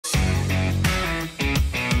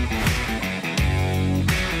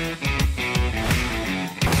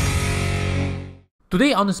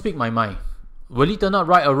Today I want to speak my mind. Will it turn out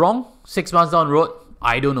right or wrong? 6 months down the road?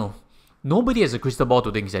 I don't know. Nobody has a crystal ball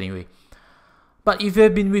to things anyway. But if you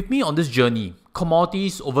have been with me on this journey,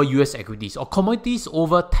 commodities over US equities or commodities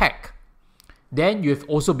over tech, then you have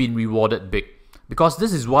also been rewarded big. Because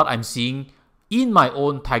this is what I'm seeing in my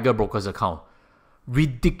own Tiger Brokers account.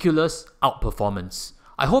 Ridiculous outperformance.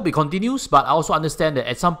 I hope it continues, but I also understand that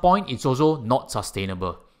at some point it's also not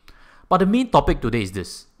sustainable. But the main topic today is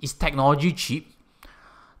this. Is technology cheap?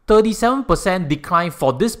 37% decline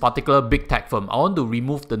for this particular big tech firm. I want to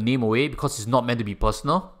remove the name away because it's not meant to be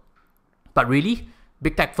personal. But really,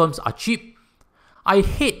 big tech firms are cheap. I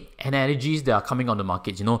hate analogies that are coming on the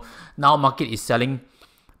market. Now market is selling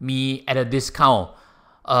me at a discount.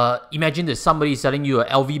 Imagine that somebody is selling you a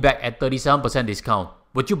LV bag at 37% discount.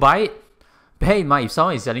 Would you buy it? Bear in mind, if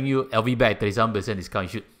someone is selling you LV bag at 37% discount, you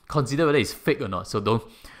should consider whether it's fake or not. So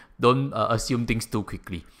don't assume things too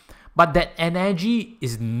quickly. But that analogy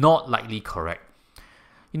is not likely correct.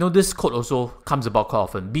 This quote also comes about quite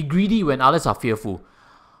often. Be greedy when others are fearful.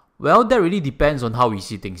 Well, that really depends on how we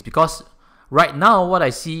see things. Because right now, what I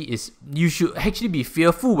see is you should actually be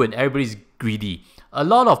fearful when everybody's greedy. A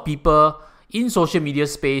lot of people in social media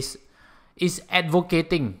space is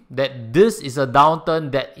advocating that this is a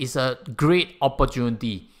downturn that is a great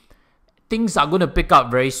opportunity. Things are going to pick up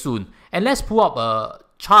very soon. And let's pull up a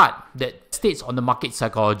chart that states on the market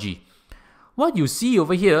psychology. What you see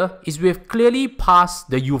over here is we've clearly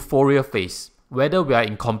passed the euphoria phase. Whether we are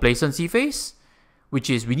in complacency phase,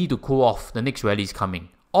 which is we need to cool off, the next rally is coming.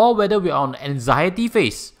 Or whether we are on anxiety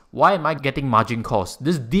phase. Why am I getting margin calls?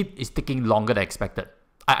 This dip is taking longer than expected.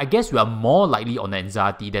 I guess we are more likely on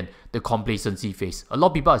anxiety than the complacency phase. A lot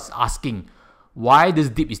of people are asking why this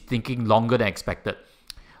dip is taking longer than expected.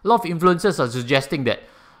 A lot of influencers are suggesting that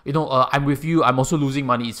I'm with you, I'm also losing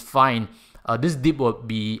money, it's fine. This dip will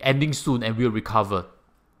be ending soon and we'll recover.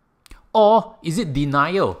 Or is it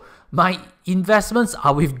denial? My investments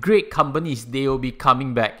are with great companies, they will be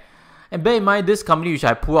coming back. And bear in mind, this company which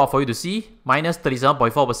I pull out for you to see, minus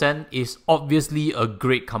 37.4%, is obviously a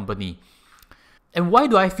great company. And why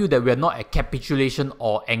do I feel that we are not at capitulation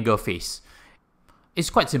or anger phase? It's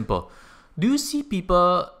quite simple. Do you see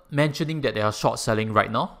people mentioning that they are short selling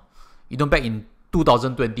right now? Back in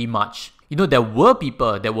 2020 March, there were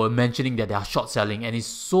people that were mentioning that they are short selling and it's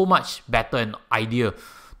so much better an idea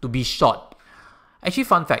to be short. Actually,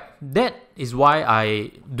 fun fact, that is why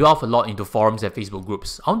I delve a lot into forums and Facebook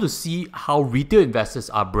groups. I want to see how retail investors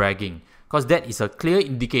are bragging because that is a clear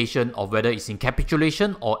indication of whether it's in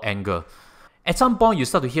capitulation or anger. At some point, you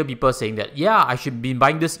start to hear people saying that, yeah, I should be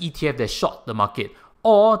buying this ETF that short the market.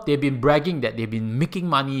 Or they've been bragging that they've been making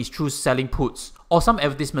money through selling puts. Or some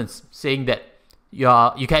advertisements saying that you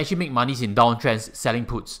can actually make money in downtrends selling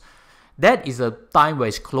puts. That is a time where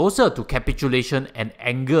it's closer to capitulation and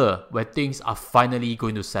anger, where things are finally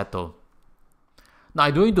going to settle. Now,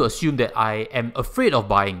 I don't need to assume that I am afraid of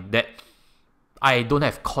buying, that I don't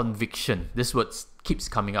have conviction. This word keeps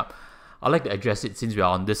coming up. I'd like to address it since we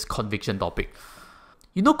are on this conviction topic.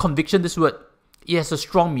 Conviction, this word, it has a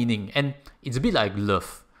strong meaning and it's a bit like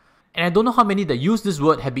love. And I don't know how many that use this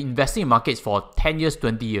word have been investing in markets for 10 years,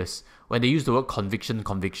 20 years when they use the word conviction.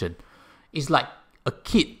 It's like a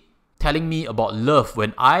kid telling me about love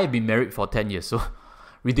when I've been married for 10 years. So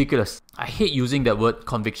ridiculous. I hate using that word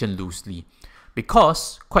conviction loosely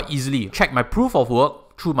because quite easily check my proof of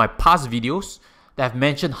work through my past videos that have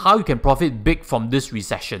mentioned how you can profit big from this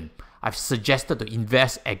recession. I've suggested to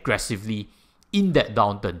invest aggressively in that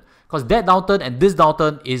downturn because that downturn and this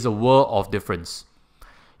downturn is a world of difference.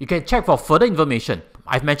 You can check for further information.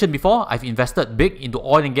 I've mentioned before, I've invested big into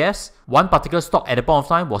oil and gas. One particular stock at the point of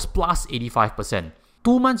time was plus 85%.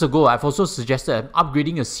 2 months ago, I've also suggested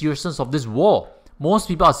upgrading the seriousness of this war. Most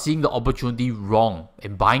people are seeing the opportunity wrong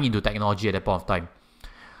and buying into technology at that point of time.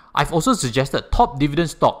 I've also suggested top dividend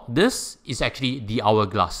stock. This is actually the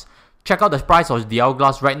Hourglass. Check out the price of the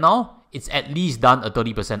Hourglass right now. It's at least done a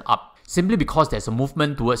 30% up, simply because there's a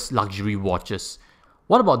movement towards luxury watches.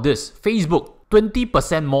 What about this? Facebook,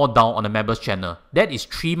 20% more down on the members channel. That is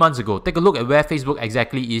 3 months ago. Take a look at where Facebook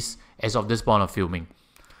exactly is as of this point of filming.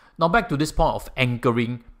 Now back to this point of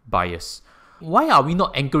anchoring bias. Why are we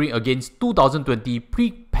not anchoring against 2020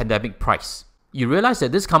 pre-pandemic price? You realize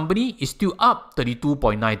that this company is still up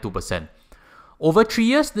 32.92%. Over 3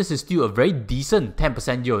 years, this is still a very decent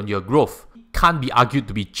 10% year-on-year growth. Can't be argued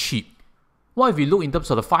to be cheap. What if you look in terms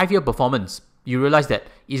of the 5-year performance? You realize that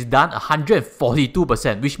it's done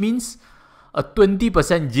 142%, which means a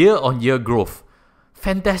 20% year-on-year growth.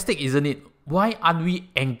 Fantastic, isn't it? Why aren't we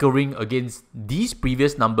anchoring against these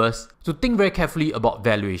previous numbers to think very carefully about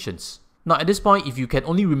valuations? Now at this point, if you can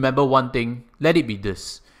only remember one thing, let it be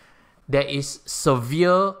this. There is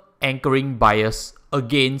severe anchoring bias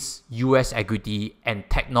against US equity and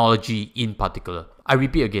technology in particular. I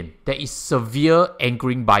repeat again, there is severe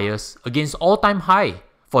anchoring bias against all-time high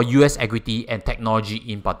for US equity and technology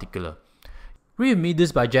in particular. Read me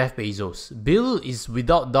this by Jeff Bezos. Bill is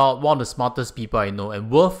without doubt one of the smartest people I know and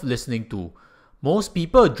worth listening to. Most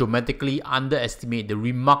people dramatically underestimate the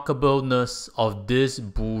remarkableness of this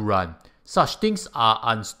bull run. Such things are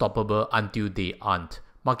unstoppable until they aren't.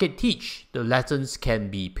 Market teach, the lessons can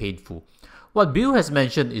be painful. What Bill has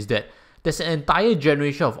mentioned is that there's an entire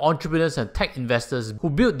generation of entrepreneurs and tech investors who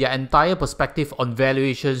built their entire perspective on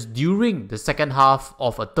valuations during the second half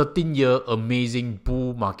of a 13-year amazing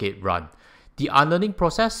bull market run. The unlearning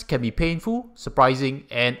process can be painful, surprising,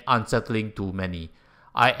 and unsettling to many.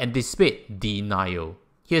 I anticipate denial.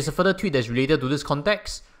 Here's a further tweet that's related to this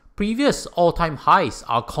context. Previous all-time highs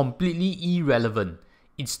are completely irrelevant.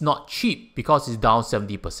 It's not cheap because it's down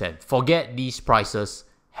 70%. Forget these prices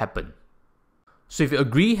happen. So if you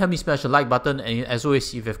agree, help me smash the like button, and as always,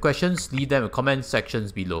 if you have questions, leave them in the comment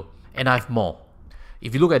sections below. And I have more.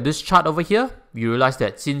 If you look at this chart over here, you realize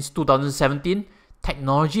that since 2017,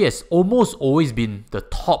 technology has almost always been the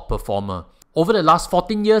top performer. Over the last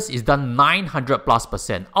 14 years, it's done 900+%,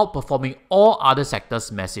 outperforming all other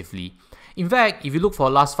sectors massively. In fact, if you look for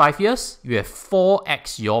the last 5 years, you have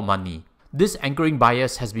 4x your money. This anchoring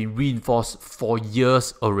bias has been reinforced for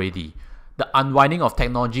years already. The unwinding of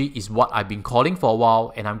technology is what I've been calling for a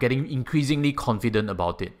while, and I'm getting increasingly confident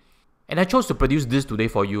about it. And I chose to produce this today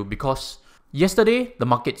for you because yesterday the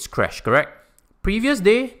markets crashed, correct? Previous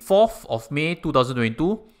day, 4th of May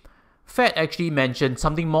 2022, Fed actually mentioned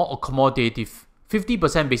something more accommodative,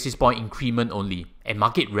 50% basis point increment only, and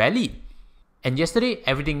market rallied. And yesterday,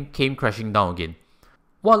 everything came crashing down again.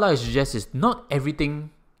 What I suggest is not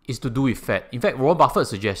everything is to do with Fed. In fact, Warren Buffett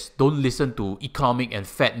suggests don't listen to economic and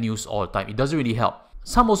Fed news all the time. It doesn't really help.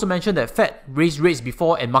 Some also mentioned that Fed raised rates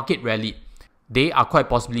before and market rallied. They are quite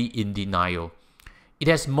possibly in denial. It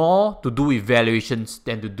has more to do with valuations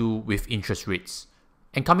than to do with interest rates.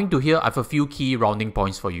 And coming to here, I have a few key rounding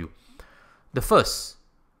points for you. The first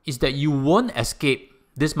is that you won't escape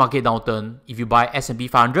this market downturn if you buy S&P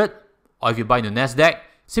 500 or if you buy the NASDAQ,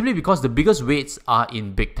 simply because the biggest weights are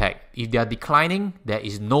in big tech. If they are declining, there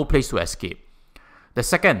is no place to escape. The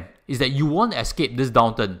second is that you won't escape this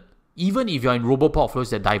downturn even if you're in robo portfolios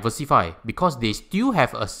that diversify, because they still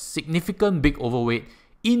have a significant big overweight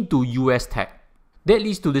into US tech. That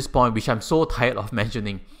leads to this point which I'm so tired of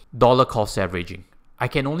mentioning, dollar cost averaging. I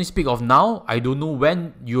can only speak of now. I don't know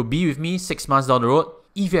when you'll be with me 6 months down the road.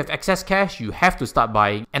 If you have excess cash, you have to start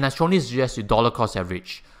buying, and I strongly suggest you dollar cost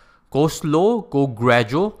average. Go slow, go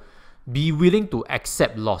gradual, be willing to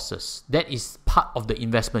accept losses. That is part of the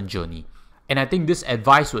investment journey. And I think this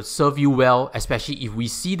advice would serve you well, especially if we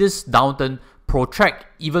see this downturn protract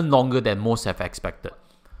even longer than most have expected.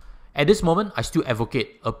 At this moment, I still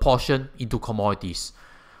advocate a portion into commodities.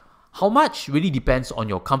 How much really depends on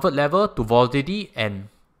your comfort level to volatility and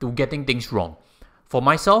to getting things wrong. For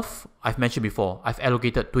myself, I've mentioned before, I've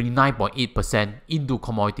allocated 29.8% into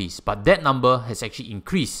commodities, but that number has actually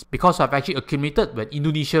increased because I've actually accumulated when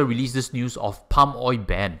Indonesia released this news of palm oil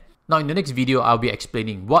ban. Now in the next video, I'll be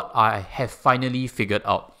explaining what I have finally figured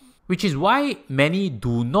out, which is why many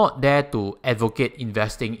do not dare to advocate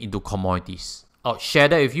investing into commodities. I'll share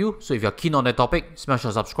that with you, so if you're keen on that topic, smash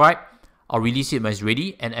or subscribe. I'll release it when it's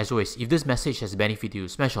ready, and as always, if this message has benefited you,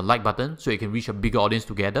 smash the like button so you can reach a bigger audience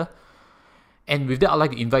together. And with that, I'd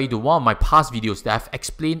like to invite you to one of my past videos that I've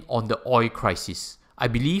explained on the oil crisis. I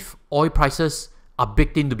believe oil prices are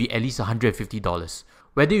baked in to be at least $150.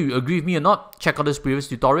 Whether you agree with me or not, check out this previous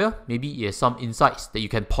tutorial. Maybe it has some insights that you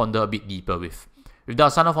can ponder a bit deeper with. With that,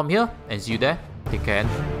 I'll sign off from here and see you there. Take care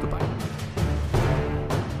and goodbye.